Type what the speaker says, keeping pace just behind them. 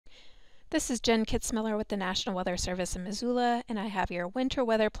This is Jen Kitzmiller with the National Weather Service in Missoula, and I have your winter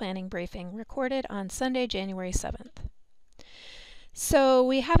weather planning briefing recorded on Sunday, January 7th. So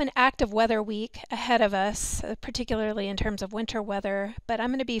we have an active weather week ahead of us, particularly in terms of winter weather, but I'm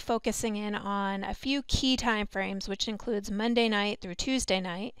going to be focusing in on a few key time frames, which includes Monday night through Tuesday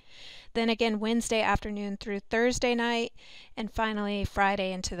night, then again Wednesday afternoon through Thursday night, and finally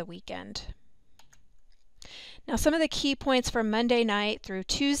Friday into the weekend. Now, some of the key points for Monday night through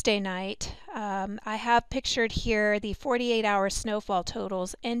Tuesday night, I have pictured here the 48-hour snowfall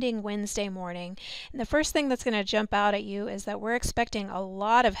totals ending Wednesday morning. And the first thing that's going to jump out at you is that we're expecting a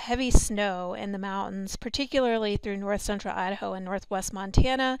lot of heavy snow in the mountains, particularly through north central Idaho and northwest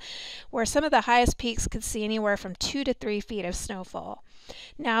Montana, where some of the highest peaks could see anywhere from 2 to 3 feet of snowfall.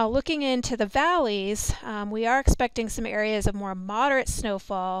 Now, looking into the valleys, we are expecting some areas of more moderate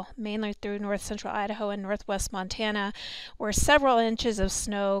snowfall, mainly through north central Idaho and northwest Montana, where several inches of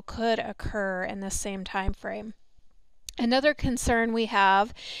snow could occur in the same time frame. Another concern we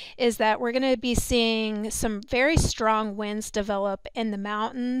have is that we're going to be seeing some very strong winds develop in the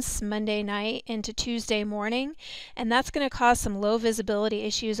mountains Monday night into Tuesday morning, and that's going to cause some low visibility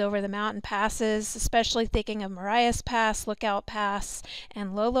issues over the mountain passes, especially thinking of Marias Pass, Lookout Pass,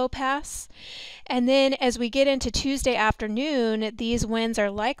 and Lolo Pass. And then as we get into Tuesday afternoon, these winds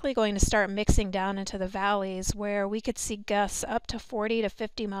are likely going to start mixing down into the valleys, where we could see gusts up to 40 to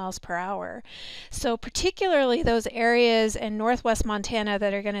 50 miles per hour. So particularly those areas in northwest Montana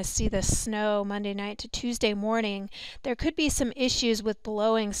that are going to see the snow Monday night to Tuesday morning, there could be some issues with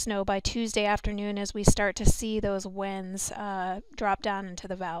blowing snow by Tuesday afternoon as we start to see those winds drop down into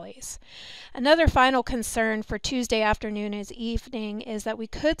the valleys. Another final concern for Tuesday afternoon and evening is that we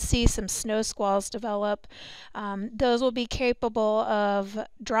could see some snow squalls develop. Those will be capable of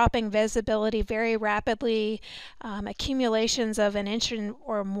dropping visibility very rapidly, accumulations of an inch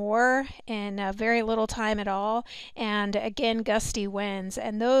or more in very little time at all, and again gusty winds,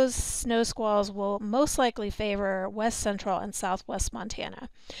 and those snow squalls will most likely favor west central and southwest Montana.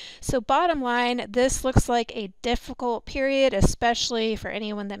 So bottom line, this looks like a difficult period, especially for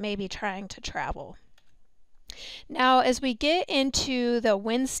anyone that may be trying to travel. Now, as we get into the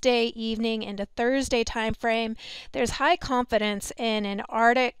Wednesday evening into Thursday time frame, there's high confidence in an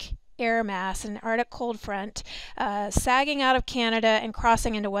Arctic air mass, an Arctic cold front, sagging out of Canada and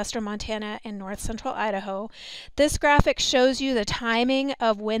crossing into western Montana and north central Idaho. This graphic shows you the timing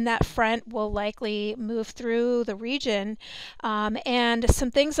of when that front will likely move through the region, and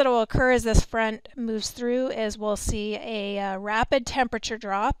some things that will occur as this front moves through is we'll see a rapid temperature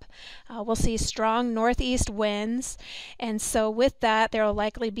drop, we'll see strong northeast winds, and so with that there will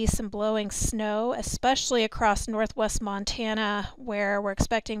likely be some blowing snow, especially across northwest Montana, where we're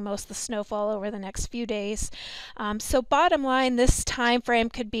expecting most the snowfall over the next few days. So bottom line, this time frame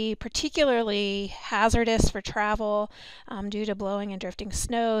could be particularly hazardous for travel due to blowing and drifting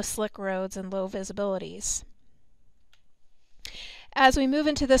snow, slick roads, and low visibilities. As we move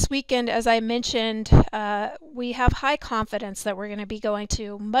into this weekend, as I mentioned, we have high confidence that we're going to be going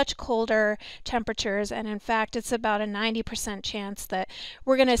to much colder temperatures, and in fact it's about a 90% chance that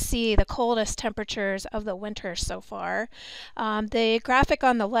we're going to see the coldest temperatures of the winter so far. The graphic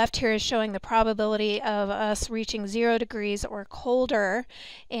on the left here is showing the probability of us reaching 0 degrees or colder,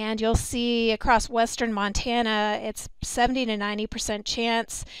 and you'll see across western Montana it's 70 to 90%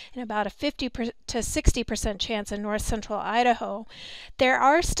 chance, and about a 50 to 60% chance in north central Idaho. There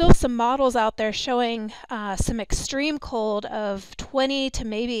are still some models out there showing some extreme cold of 20 to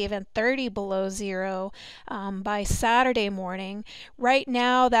maybe even 30 below zero by Saturday morning. Right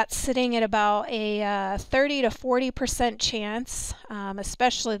now that's sitting at about a 30 to 40% chance,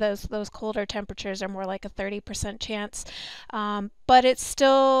 especially those colder temperatures are more like a 30% chance, but it's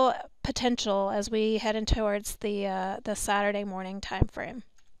still potential as we head in towards the Saturday morning time frame.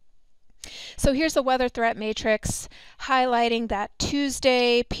 So here's the weather threat matrix highlighting that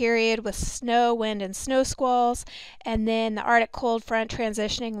Tuesday period with snow, wind, and snow squalls, and then the Arctic cold front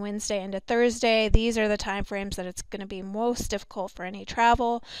transitioning Wednesday into Thursday. These are the time frames that it's going to be most difficult for any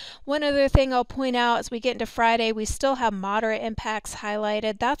travel. One other thing I'll point out as we get into Friday, we still have moderate impacts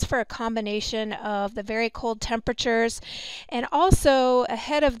highlighted. That's for a combination of the very cold temperatures, and also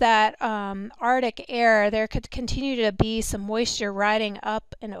ahead of that Arctic air, there could continue to be some moisture riding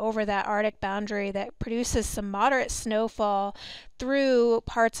up and over that Arctic boundary that produces some moderate snowfall through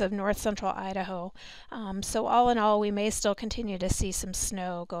parts of north central Idaho. So all in all, we may still continue to see some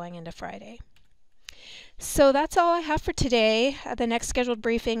snow going into Friday. So that's all I have for today. The next scheduled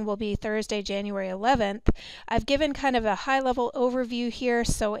briefing will be Thursday, January 11th. I've given kind of a high-level overview here,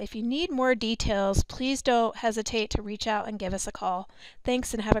 so if you need more details, please don't hesitate to reach out and give us a call.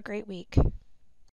 Thanks and have a great week.